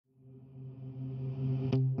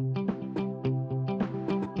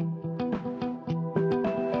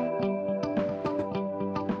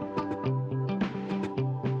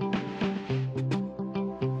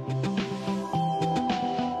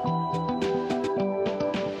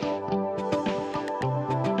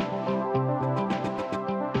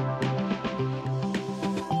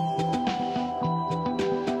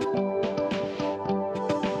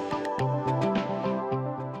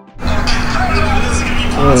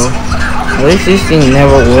At least this thing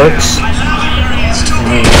never works.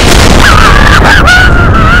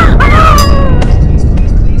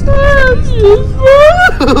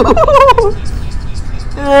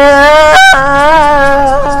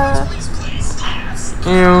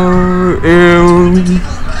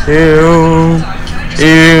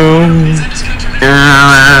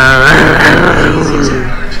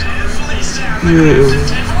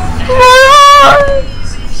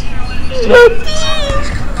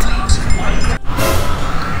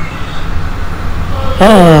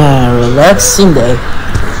 Relaxing day.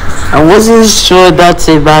 I wasn't sure that's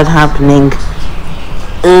a bad happening.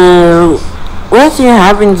 What's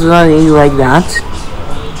happening to you like that?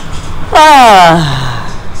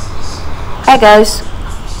 Hi guys.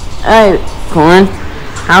 Hi, Colin.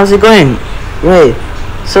 How's it going? Wait.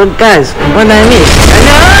 So guys, what did I miss?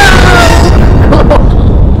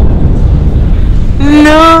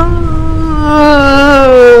 No.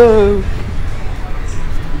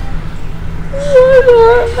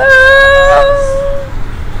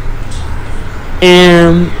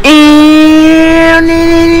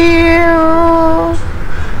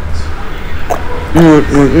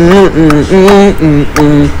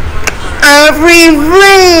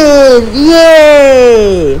 Everything!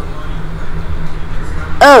 Yay!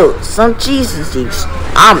 Oh, some cheese sticks.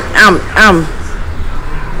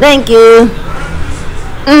 Thank you.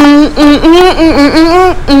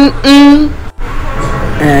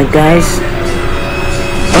 Guys,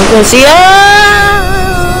 I'm gonna see ya.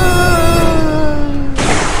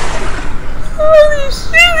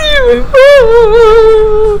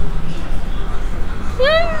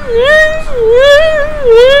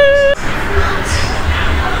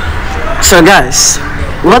 So guys,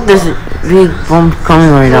 what is big bomb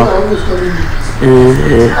coming right now?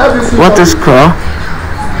 What is Crow?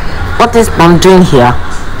 What is bomb doing here?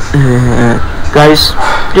 Guys,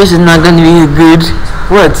 this is not gonna be good.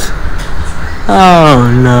 What? Oh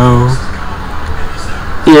no!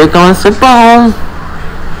 Here comes the bomb.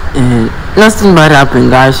 Nothing bad happened,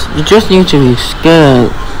 guys. You just need to be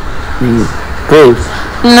scared. Be brave.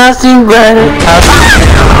 Nothing bad happened.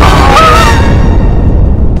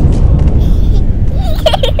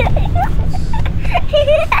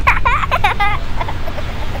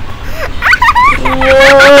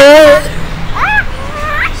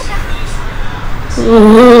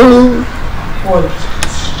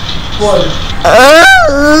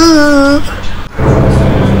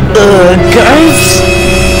 Guys,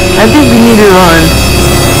 I think we need to run.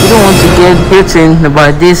 We don't want to get bitten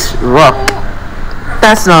by this rock.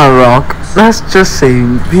 That's not a rock. That's just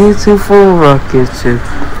a beautiful rocket ship.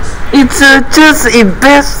 It's just a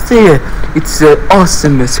best thing. It's the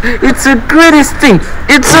awesomest. It's the greatest thing.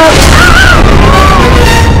 It's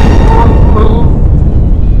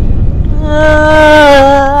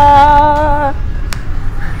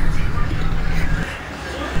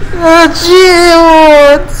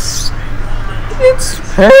it's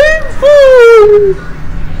painful.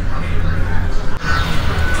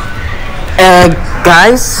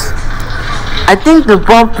 Guys, I think the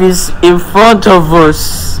bump is in front of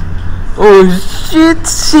us. Oh shit.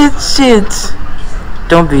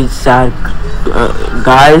 Don't be sad,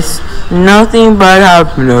 guys. Nothing bad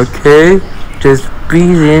happened, okay? Just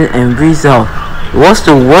breathe in and breathe out. What's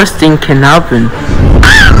the worst thing can happen?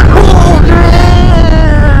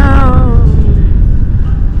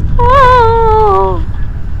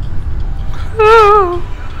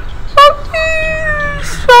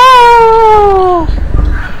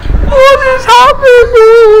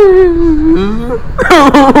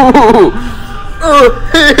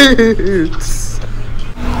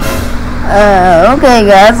 Okay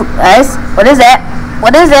guys, what is that?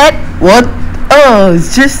 What is it? What? Oh,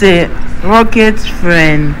 it's just a rocket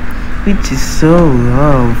friend, which is so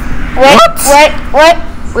love.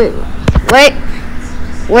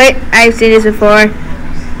 Wait, I've seen this before.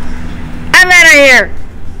 I'm out of here.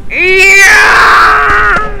 Yeah!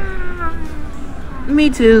 Me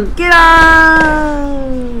too. Get out!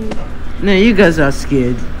 No, you guys are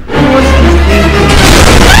scared.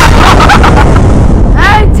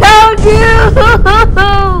 I told you!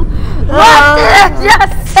 What did I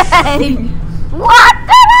just say? What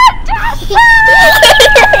did I just say?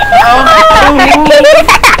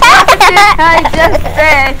 What did I just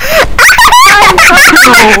say?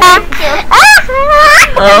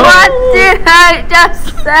 What did I just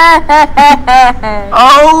say?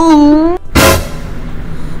 Oh!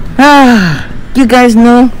 You guys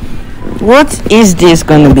know, what is this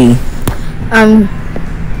gonna be?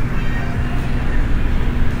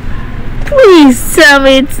 Please tell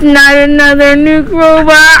me it's not another nuke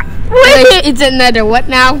robot. Wait, it's another what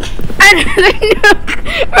now? Another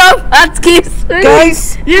nuke Robots keep spitting.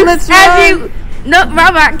 Guys, let's run. No,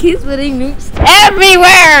 robot keeps spitting nukes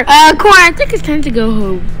everywhere. Corn, I think it's time to go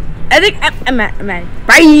home. I think I'm at.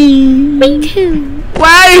 Bye. Me too.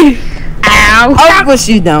 Why? Ow. I'll push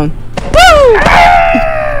you down. Woo!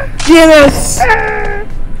 Get us.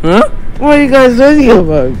 Huh? What are you guys talking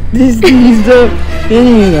about? This is the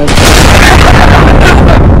hitting us.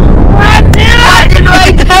 What did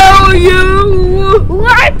I tell you?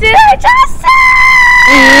 What did I just say?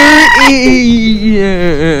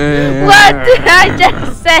 What did I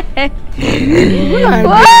just say?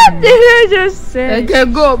 What did I just say? I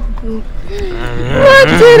can go. What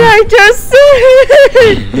did I just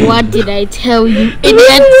say? What did I tell you,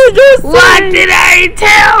 idiot? What did I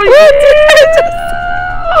tell you?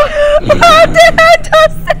 What did I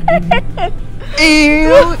just say?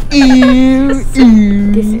 Ew, ew,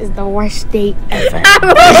 ew. This is the worst day ever.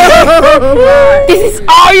 This is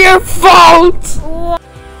all your fault.